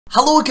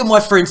Hello again my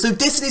friends, so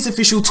Destiny's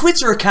official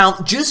Twitter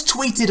account just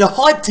tweeted a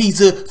hype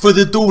teaser for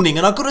The Dawning,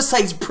 and I've got to say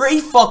it's pretty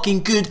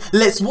fucking good.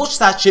 Let's watch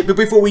that shit, but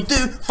before we do,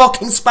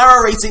 fucking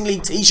Sparrow Racing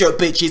League t-shirt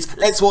bitches,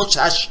 let's watch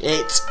that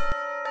shit.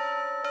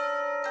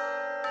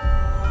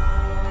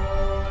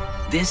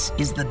 This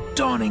is the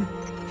dawning.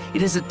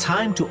 It is a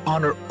time to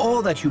honor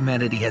all that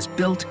humanity has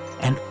built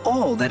and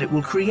all that it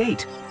will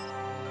create.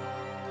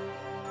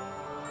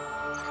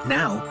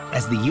 Now,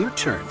 as the year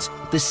turns,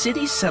 the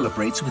city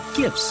celebrates with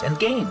gifts and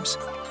games.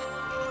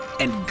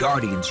 And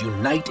Guardians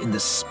unite in the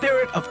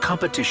spirit of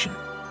competition.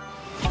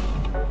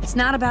 It's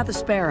not about the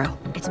Sparrow,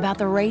 it's about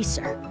the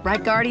racer.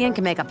 Right Guardian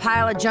can make a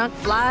pile of junk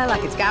fly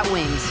like it's got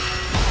wings.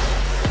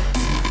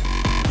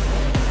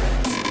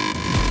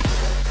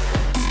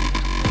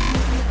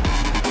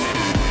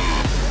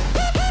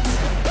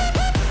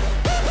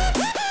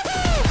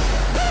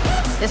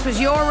 This was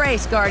your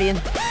race, Guardian.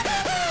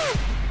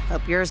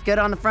 Hope you're as good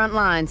on the front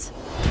lines.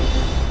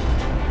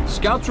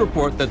 Scouts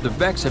report that the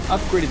Vex have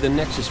upgraded the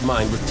Nexus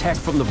mine with tech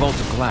from the Vault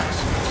of Glass.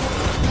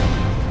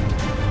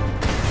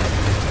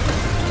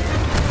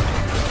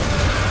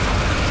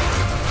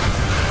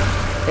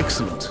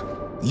 Excellent.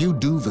 You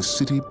do the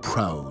city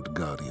proud,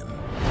 Guardian.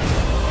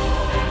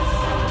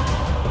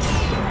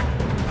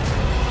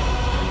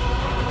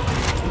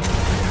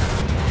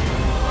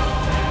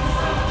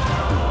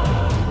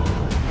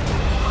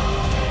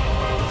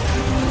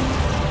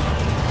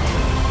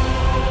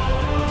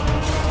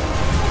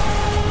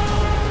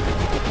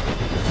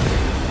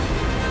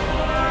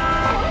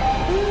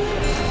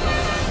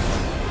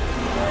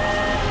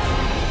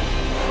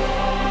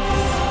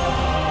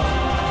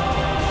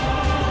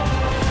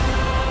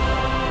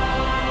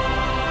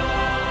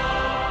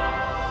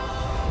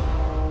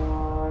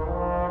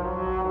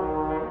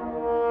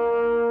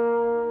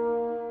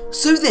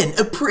 So then,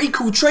 a pretty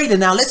cool trailer.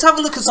 Now, let's have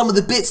a look at some of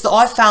the bits that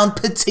I found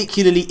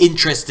particularly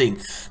interesting.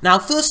 Now,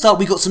 first up,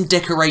 we got some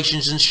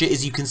decorations and shit,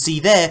 as you can see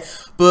there.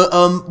 But,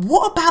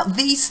 what about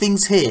these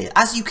things here?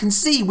 As you can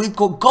see, we've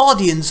got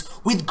Guardians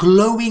with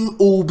glowing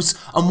orbs,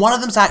 and one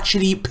of them's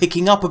actually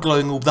picking up a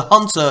glowing orb. The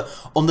Hunter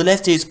on the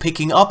left here is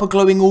picking up a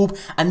glowing orb,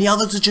 and the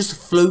others are just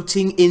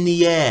floating in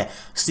the air.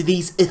 So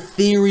these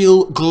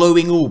ethereal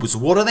glowing orbs,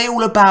 what are they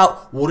all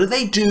about? What do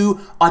they do?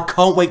 I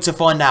can't wait to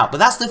find out. But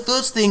that's the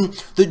first thing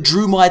that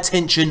drew my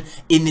attention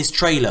in this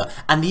trailer.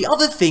 And the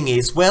other thing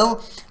is,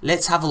 well,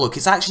 let's have a look.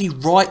 It's actually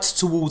right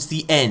towards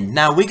the end.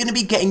 Now, we're going to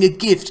be getting a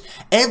gift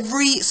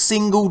every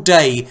single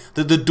day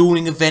that the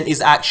Dawning event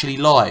is actually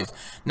live.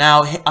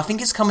 Now, I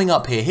think it's coming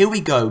up here. Here we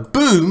go.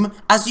 Boom!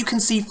 As you can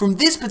see from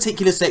this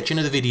particular section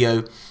of the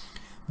video,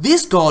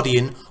 this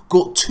Guardian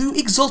got 2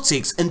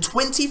 exotics and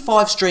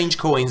 25 strange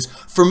coins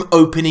from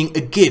opening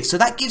a gift. So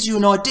that gives you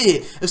an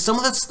idea of some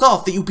of the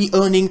stuff that you'll be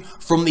earning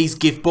from these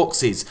gift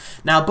boxes.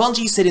 Now,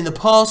 Bungie said in the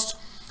past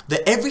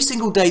that every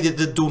single day that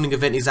the Dawning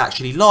event is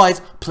actually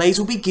live, players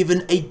will be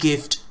given a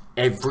gift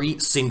every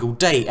single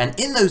day. And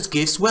in those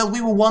gifts, well,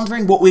 we were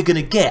wondering what we're going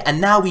to get.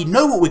 And now we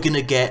know what we're going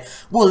to get.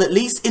 Well, at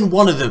least in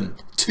one of them.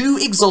 2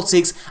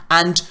 exotics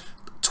and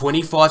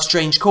 25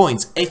 strange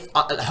coins. If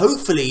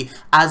hopefully,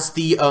 as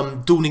the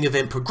Dawning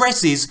event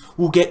progresses,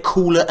 we'll get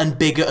cooler and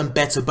bigger and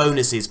better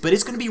bonuses. But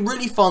it's going to be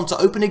really fun to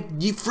open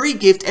a free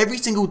gift every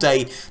single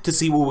day to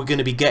see what we're going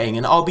to be getting.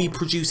 And I'll be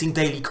producing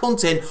daily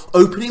content,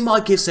 opening my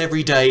gifts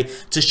every day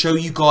to show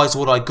you guys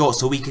what I got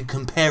so we can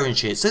compare and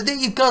shit. So there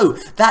you go.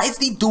 That is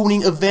the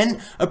Dawning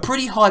event. A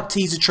pretty hype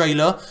teaser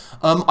trailer.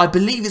 I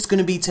believe it's going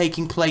to be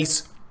taking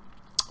place...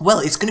 Well,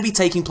 it's going to be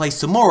taking place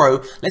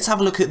tomorrow. Let's have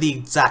a look at the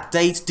exact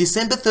date.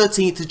 December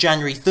 13th to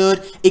January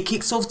 3rd. It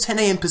kicks off 10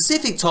 AM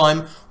Pacific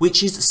time,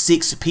 which is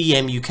 6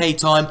 PM UK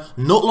time.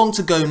 Not long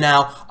to go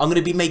now. I'm going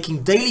to be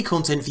making daily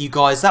content for you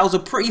guys. That was a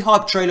pretty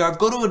hype trailer, I've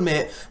got to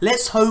admit.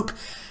 Let's hope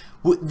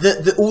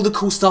that all the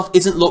cool stuff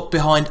isn't locked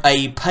behind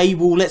a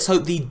paywall. Let's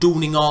hope the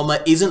Dawning armor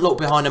isn't locked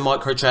behind a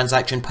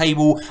microtransaction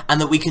paywall, and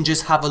that we can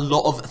just have a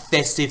lot of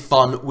festive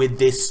fun with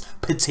this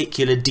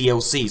particular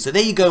DLC. So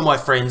there you go, my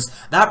friends.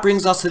 That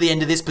brings us to the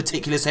end of this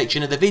particular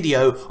section of the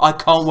video. I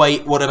can't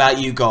wait. What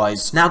about you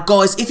guys? Now,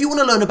 guys, if you want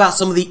to learn about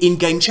some of the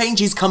in-game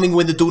changes coming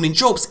when the Dawning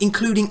drops,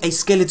 including a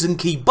skeleton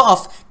key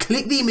buff,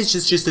 click the image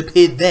that's just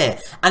appeared there.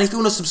 And if you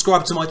want to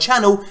subscribe to my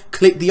channel,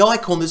 click the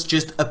icon that's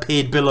just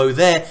appeared below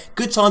there.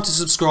 Good time to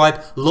subscribe.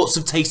 Lots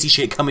of tasty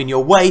shit coming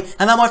your way.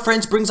 And that, my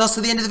friends, brings us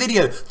to the end of the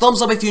video.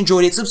 Thumbs up if you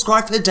enjoyed it,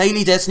 subscribe for the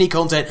daily Destiny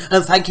content,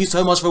 and thank you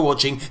so much for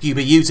watching, you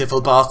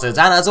beautiful bastards.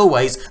 And as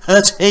always,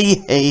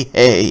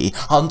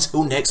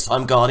 until next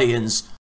time, Guardians.